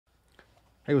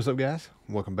Hey, what's up, guys?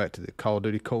 Welcome back to the Call of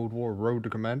Duty Cold War Road to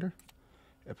Commander,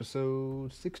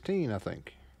 episode 16, I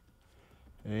think.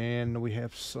 And we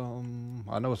have some.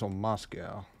 I know it's on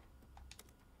Moscow.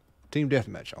 Team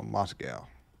Deathmatch on Moscow.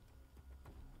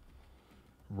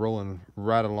 Rolling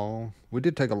right along. We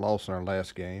did take a loss in our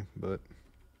last game, but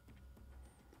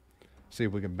see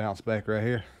if we can bounce back right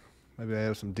here. Maybe I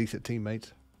have some decent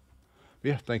teammates. But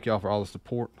yeah, thank y'all for all the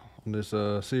support on this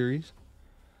series.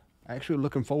 Actually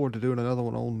looking forward to doing another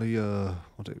one on the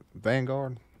what's it,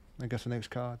 Vanguard. I think that's the next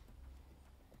COD.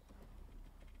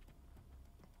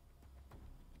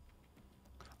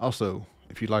 Also,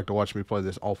 if you'd like to watch me play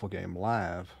this awful game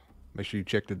live, make sure you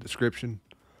check the description.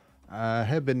 I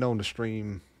have been known to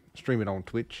stream it on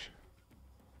Twitch.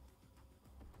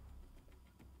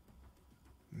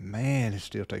 Man, it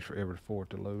still takes forever for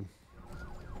it to load.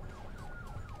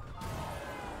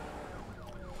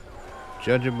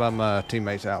 Judging by my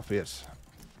teammates' outfits.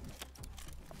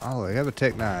 Oh, they have a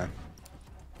Tech 9.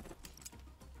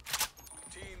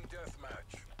 Team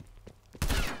deathmatch.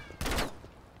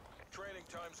 Training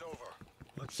time's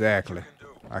over. Exactly.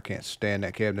 I can't stand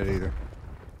that cabinet either.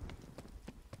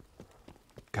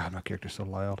 God, my character's so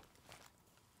loud.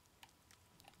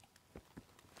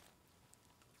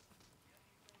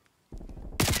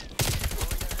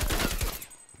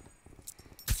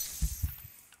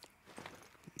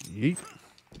 Yeet.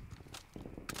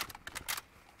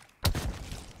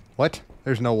 What?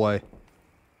 There's no way.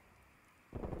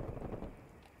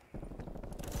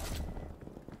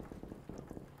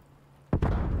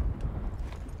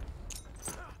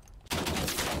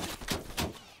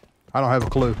 I don't have a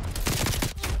clue.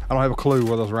 I don't have a clue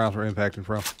where those rounds were impacting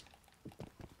from.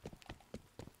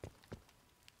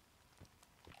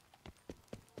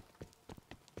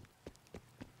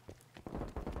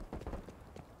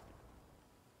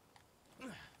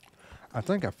 I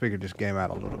think I figured this game out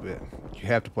a little bit. You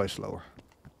have to play slower.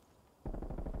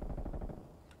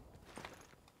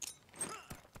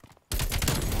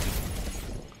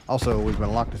 Also, we've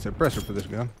been locked as suppressor for this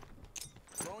gun.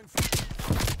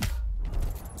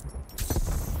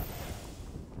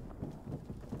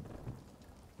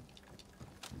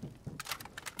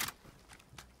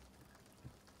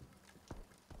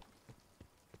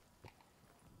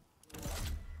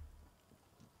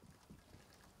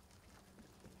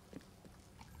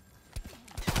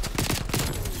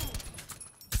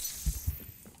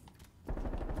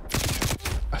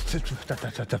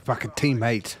 The fucking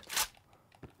teammates.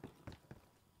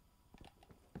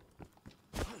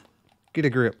 Get a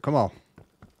grip. Come on.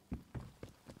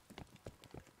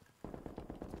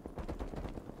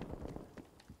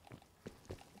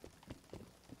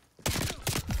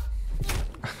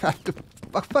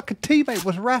 The fucking teammate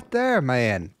was right there,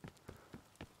 man.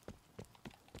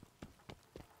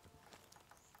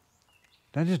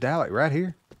 Did I just die like right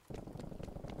here?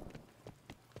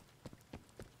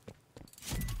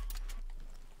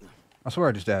 I swear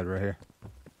I just died right here.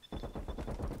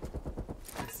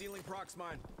 Concealing prox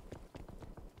mine.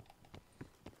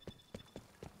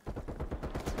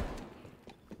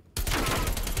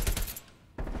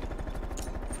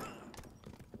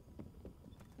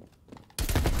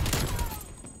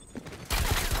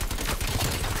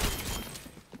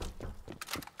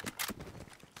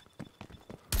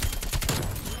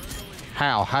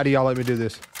 How? How do y'all let me do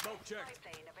this? Smoke checked.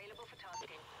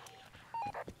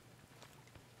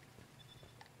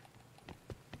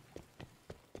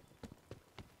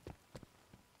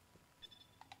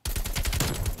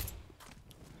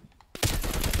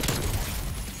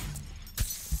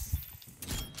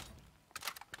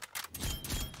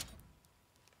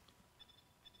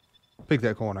 Pick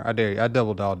that corner. I dare you. I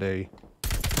double dog dare you.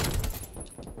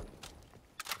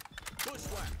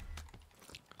 Bushwhack.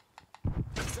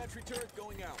 Sentry turret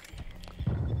going out.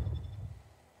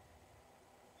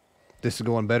 This is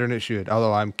going better than it should.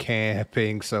 Although I'm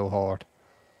camping so hard.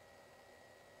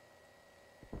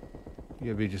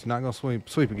 You'll be just not gonna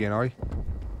sweep again, are you?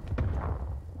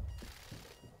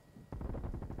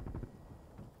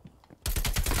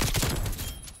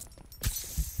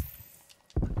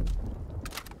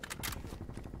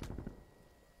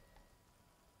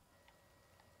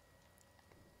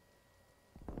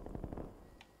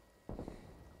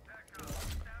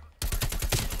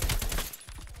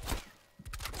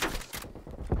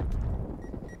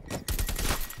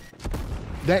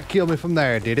 That killed me from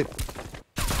there, did it?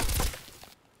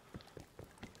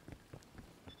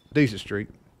 Decent streak.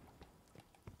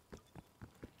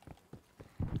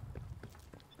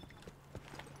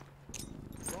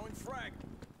 Throwing frag.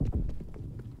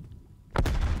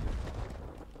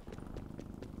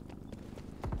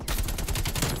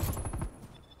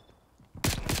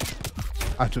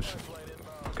 I just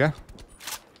Okay.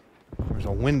 There's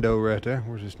a window right there.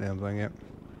 Where's this damn thing at?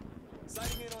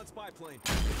 Sighting in on spy plane.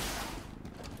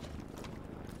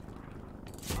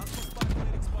 Hostile spy plane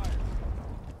expired.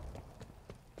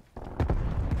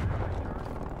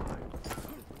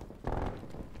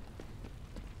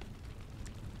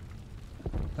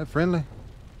 That friendly?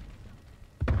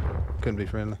 Couldn't be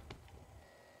friendly.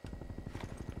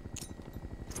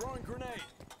 Throwing grenade.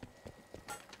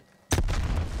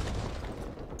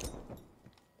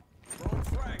 Throwing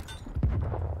frag.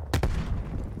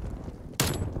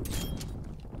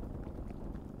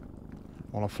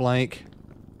 On a flank.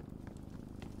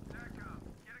 Get a counter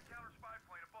spy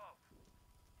plane above.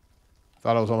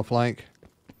 Thought I was on a flank.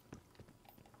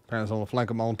 Apparently I was on a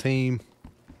flank of my own team.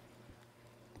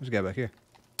 There's a guy back here.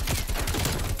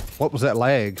 What was that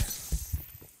lag?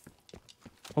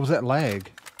 What was that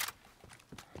lag?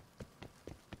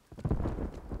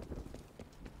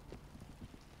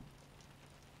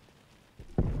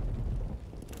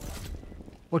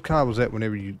 What kind was that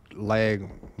whenever you lag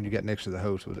when you got next to the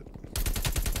host with it?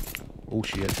 Oh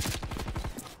shit.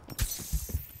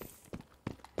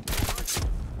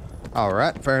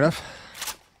 Alright, fair enough.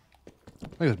 I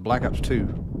think it's Black Ops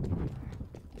 2.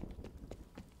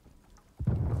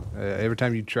 Every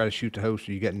time you try to shoot the host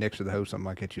or you get next to the host, something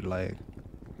might get you to lag.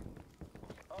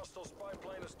 Hostile spy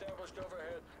plane established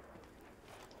overhead.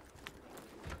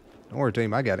 Don't worry,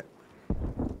 team, I got it.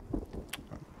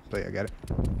 I got it.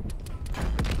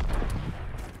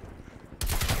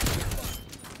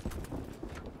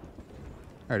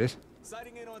 There it is.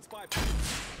 Sighting in on spy plane.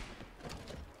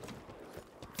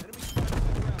 Enemy spy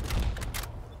plane around.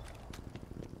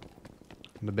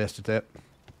 I'm the best at that.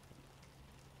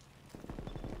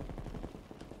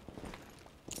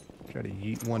 Try to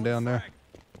yeet one down there.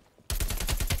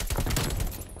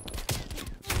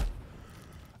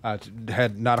 I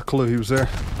had not a clue he was there.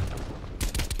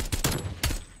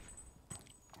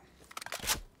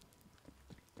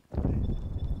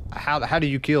 How do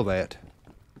you kill that?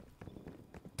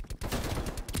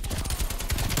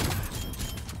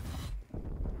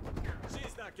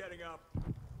 She's not getting up.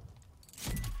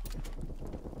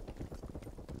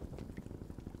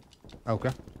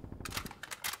 Okay.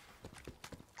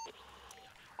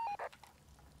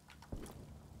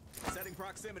 Setting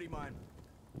proximity mine.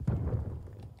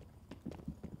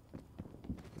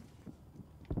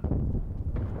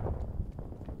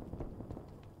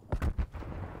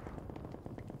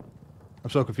 I'm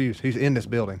so confused. He's in this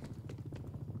building.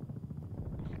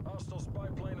 Hostile spy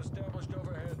plane established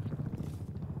overhead.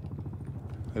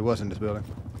 He was in this building.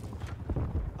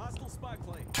 Hostile spy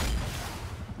plane.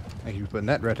 Thank you for putting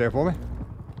that right there for me.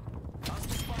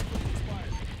 Hostile spy plane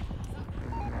expired.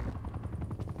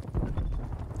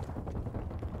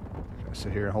 Gotta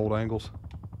sit here and hold angles.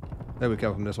 There we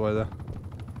come from this way though.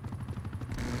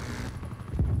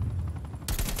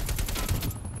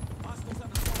 Hostiles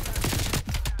have a strong action.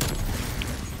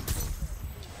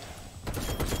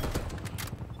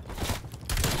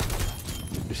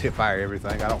 Just hit fire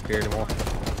everything. I don't care anymore.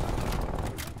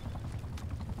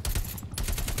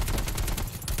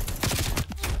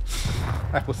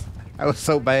 That was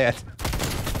so bad.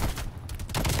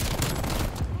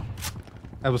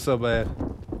 That was so bad.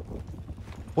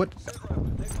 What?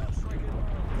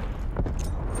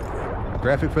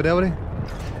 Graphic fidelity?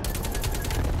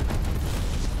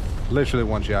 Literally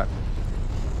one shot.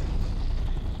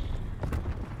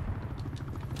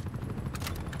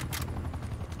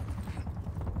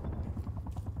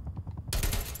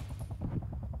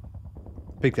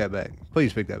 Pick that back.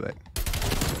 Please pick that back.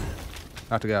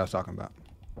 Not the guy I was talking about.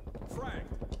 Frag.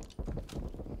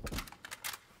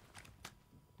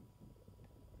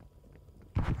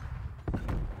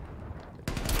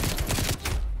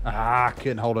 Ah, I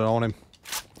couldn't hold it on him.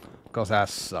 Because I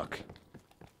suck.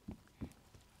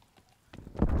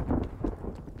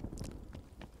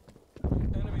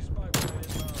 Enemy spy plane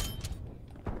inbound.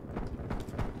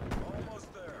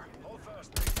 Almost there. Hold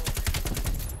fast, people.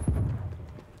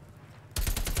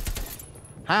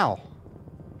 How?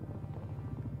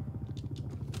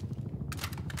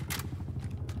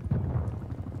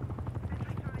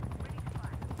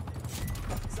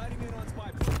 Sighting in on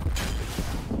spy plane.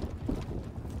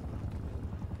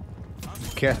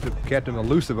 Captain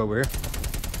Elusive over here. Threat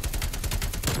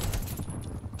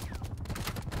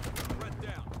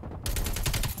down.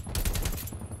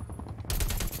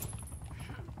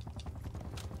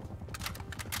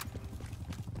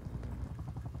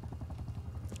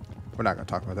 We're not going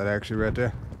to talk about that actually right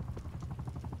there.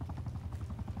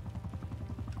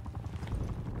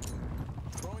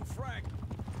 Throwing frag.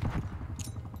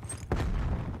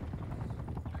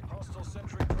 Hostile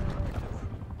sentry turret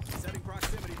active. Setting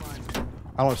proximity mine.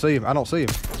 I don't see him. I don't see him.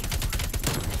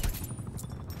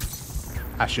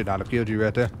 I should not have killed you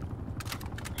right there.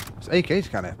 This AK's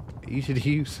kind of easy to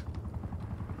use.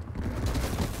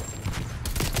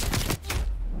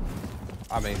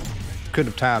 I mean,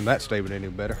 couldn't have timed that statement any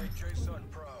better.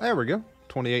 There we go.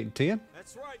 28 and 10.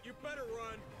 That's right, you better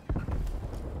run.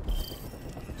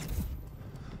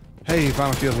 Hey,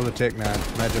 final kills with a Tech 9.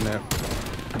 Imagine that.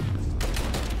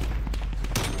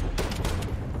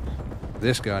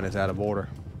 This gun is out of order.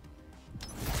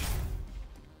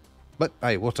 But,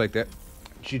 hey, we'll take that.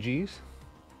 GG's.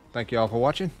 Thank you all for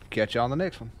watching. Catch you on the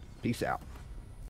next one. Peace out.